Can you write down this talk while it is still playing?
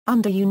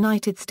Under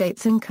United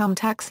States income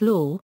tax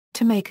law,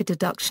 to make a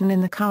deduction in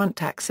the current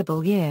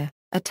taxable year,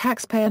 a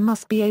taxpayer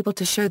must be able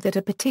to show that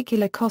a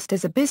particular cost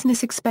is a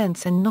business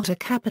expense and not a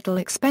capital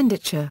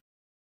expenditure.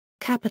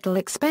 Capital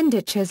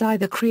expenditures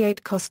either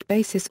create cost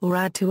basis or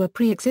add to a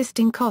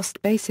pre-existing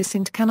cost basis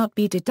and cannot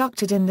be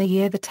deducted in the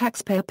year the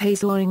taxpayer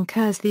pays or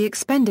incurs the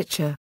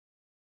expenditure.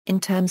 In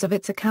terms of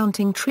its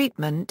accounting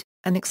treatment,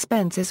 an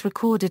expense is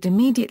recorded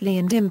immediately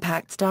and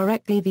impacts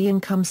directly the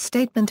income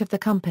statement of the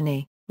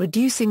company,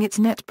 reducing its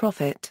net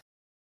profit.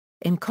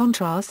 In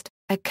contrast,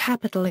 a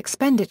capital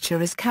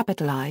expenditure is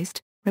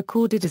capitalized,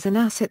 recorded as an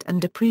asset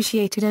and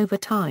depreciated over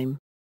time.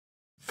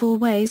 4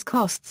 ways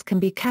costs can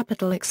be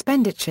capital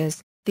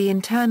expenditures: the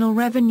Internal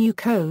Revenue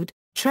Code,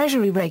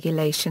 Treasury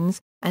regulations,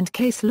 and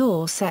case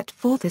law set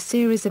forth a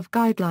series of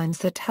guidelines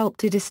that help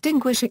to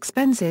distinguish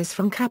expenses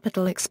from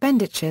capital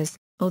expenditures,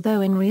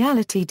 although in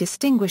reality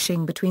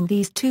distinguishing between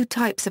these two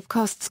types of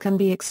costs can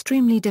be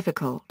extremely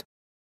difficult.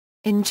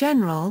 In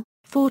general,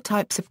 4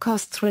 types of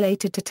costs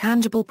related to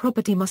tangible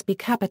property must be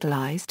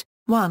capitalized.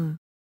 1.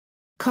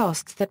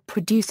 Costs that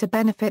produce a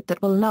benefit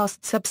that will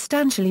last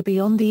substantially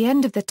beyond the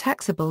end of the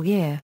taxable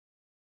year.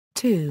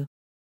 2.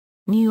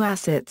 New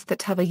assets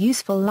that have a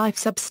useful life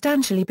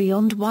substantially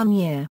beyond 1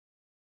 year.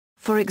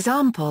 For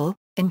example,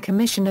 in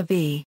Commissioner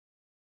v.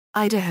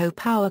 Idaho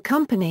Power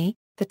Company,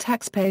 the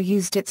taxpayer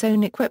used its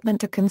own equipment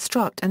to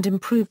construct and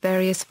improve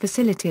various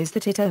facilities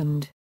that it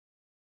owned.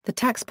 The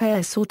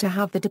taxpayer sought to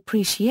have the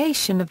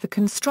depreciation of the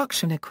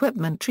construction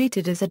equipment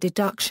treated as a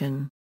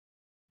deduction.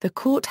 The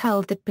court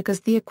held that because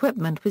the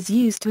equipment was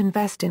used to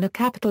invest in a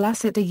capital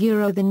asset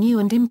the new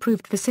and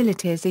improved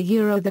facilities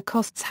the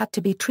costs had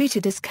to be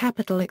treated as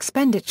capital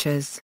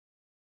expenditures.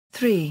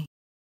 3.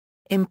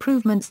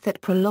 Improvements that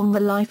prolong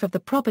the life of the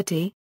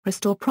property,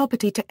 restore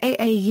property to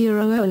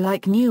a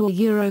like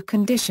new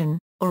condition,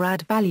 or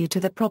add value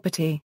to the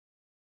property.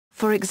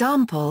 For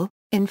example,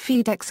 in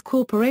FedEx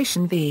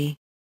Corporation v.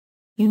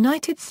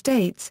 United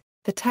States,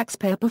 the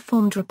taxpayer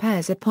performed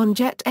repairs upon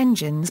jet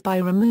engines by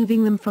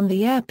removing them from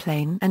the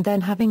airplane and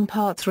then having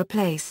parts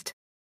replaced.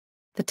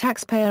 The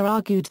taxpayer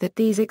argued that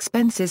these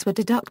expenses were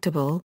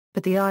deductible,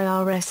 but the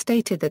IRS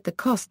stated that the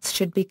costs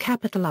should be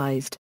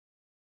capitalized.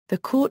 The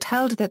court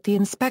held that the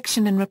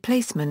inspection and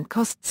replacement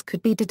costs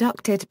could be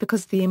deducted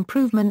because the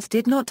improvements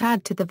did not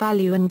add to the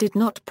value and did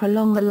not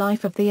prolong the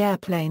life of the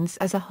airplanes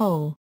as a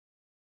whole.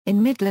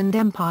 In Midland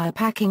Empire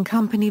Packing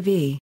Company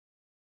v.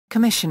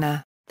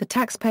 Commissioner, the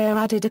taxpayer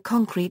added a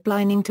concrete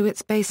lining to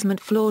its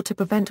basement floor to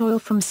prevent oil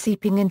from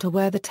seeping into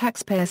where the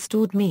taxpayer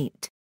stored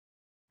meat.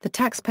 The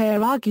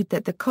taxpayer argued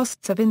that the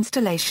costs of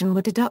installation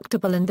were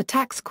deductible and the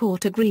tax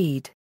court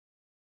agreed.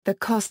 The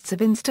costs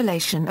of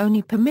installation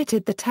only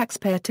permitted the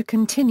taxpayer to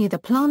continue the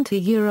plant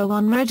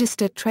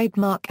unregistered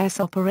trademark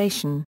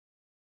operation.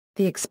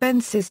 The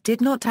expenses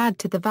did not add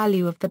to the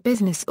value of the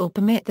business or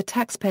permit the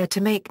taxpayer to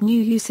make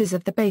new uses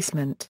of the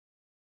basement.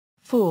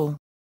 4.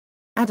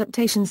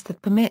 Adaptations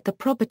that permit the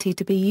property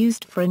to be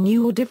used for a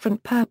new or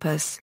different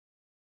purpose.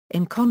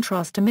 In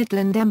contrast to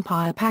Midland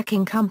Empire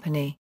Packing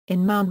Company,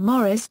 in Mount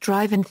Morris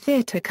Drive-In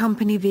Theatre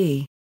Company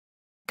v.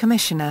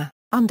 Commissioner,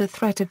 under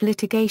threat of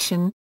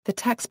litigation, the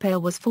taxpayer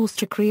was forced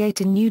to create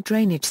a new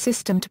drainage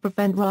system to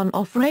prevent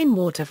runoff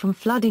rainwater from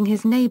flooding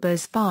his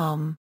neighbor's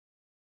farm.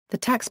 The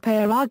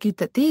taxpayer argued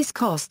that these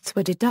costs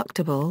were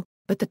deductible,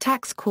 but the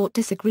tax court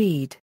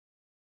disagreed.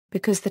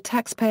 Because the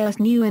taxpayer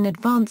knew in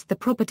advance the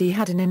property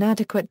had an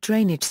inadequate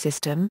drainage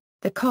system,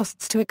 the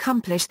costs to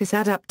accomplish this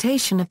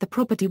adaptation of the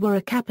property were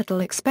a capital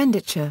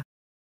expenditure.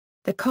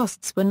 The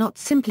costs were not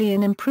simply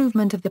an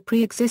improvement of the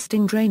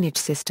pre-existing drainage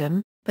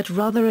system, but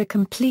rather a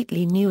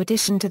completely new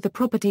addition to the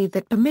property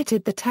that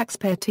permitted the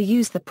taxpayer to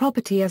use the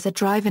property as a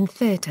drive-in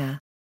theater.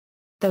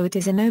 Though it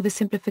is an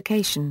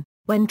oversimplification,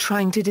 when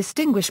trying to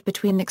distinguish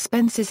between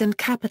expenses and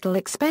capital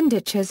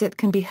expenditures, it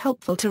can be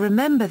helpful to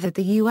remember that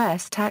the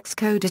U.S. tax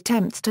code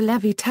attempts to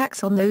levy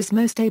tax on those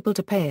most able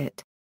to pay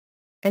it.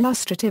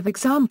 Illustrative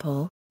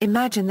example: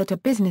 imagine that a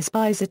business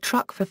buys a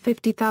truck for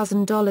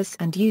 $50,000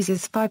 and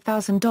uses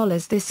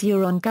 $5,000 this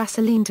year on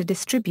gasoline to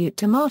distribute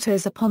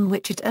tomatoes, upon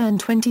which it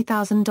earned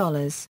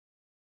 $20,000.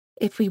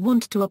 If we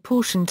want to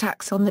apportion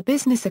tax on the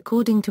business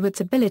according to its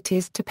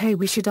abilities to pay,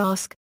 we should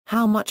ask,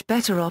 how much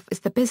better off is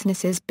the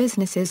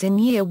businesses in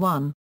year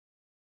 1?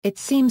 It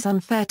seems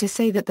unfair to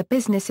say that the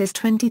business is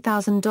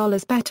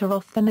 $20,000 better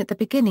off than at the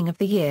beginning of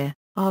the year.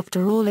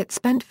 After all, it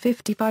spent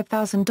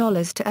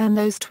 $55,000 to earn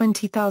those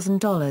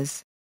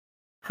 $20,000.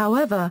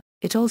 However,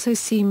 it also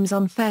seems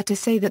unfair to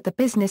say that the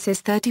business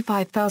is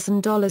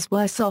 $35,000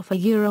 worse off a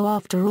year.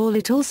 After all,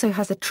 it also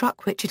has a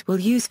truck which it will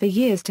use for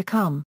years to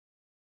come.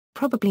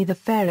 Probably the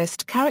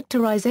fairest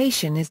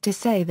characterization is to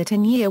say that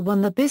in year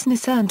 1 the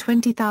business earned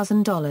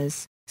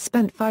 $20,000,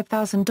 spent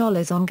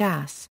 $5,000 on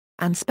gas,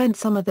 and spent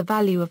some of the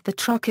value of the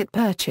truck it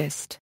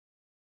purchased.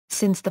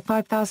 Since the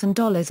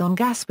 $5,000 on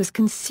gas was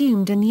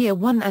consumed in year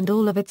 1 and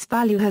all of its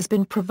value has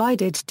been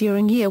provided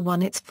during year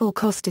 1, its full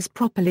cost is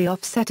properly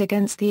offset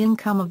against the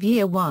income of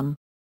year 1.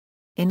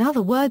 In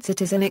other words,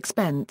 it is an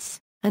expense,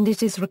 and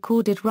it is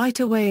recorded right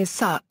away as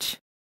such.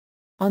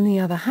 On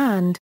the other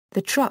hand,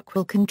 the truck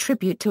will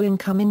contribute to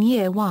income in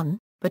year 1,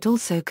 but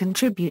also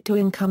contribute to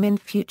income in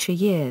future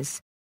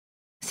years.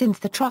 Since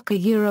the truck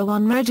Euro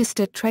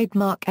unregistered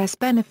trademark S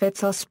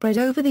benefits are spread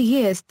over the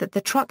years that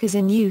the truck is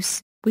in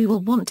use, we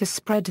will want to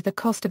spread the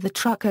cost of the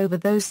truck over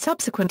those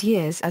subsequent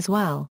years as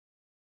well.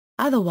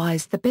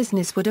 Otherwise the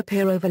business would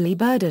appear overly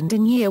burdened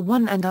in year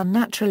 1 and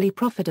unnaturally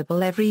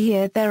profitable every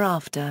year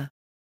thereafter.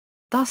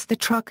 Thus the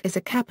truck is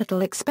a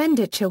capital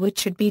expenditure which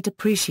should be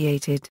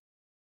depreciated.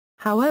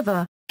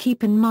 However,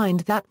 keep in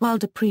mind that while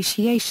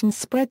depreciation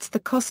spreads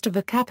the cost of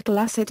a capital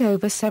asset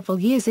over several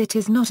years, it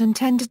is not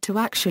intended to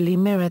actually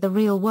mirror the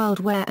real-world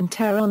wear and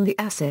tear on the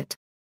asset.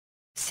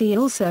 See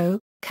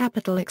also,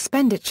 capital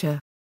expenditure.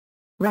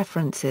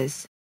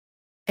 References.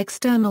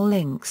 External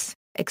links,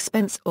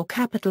 expense or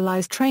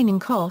capitalized training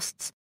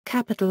costs,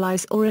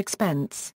 capitalize or expense.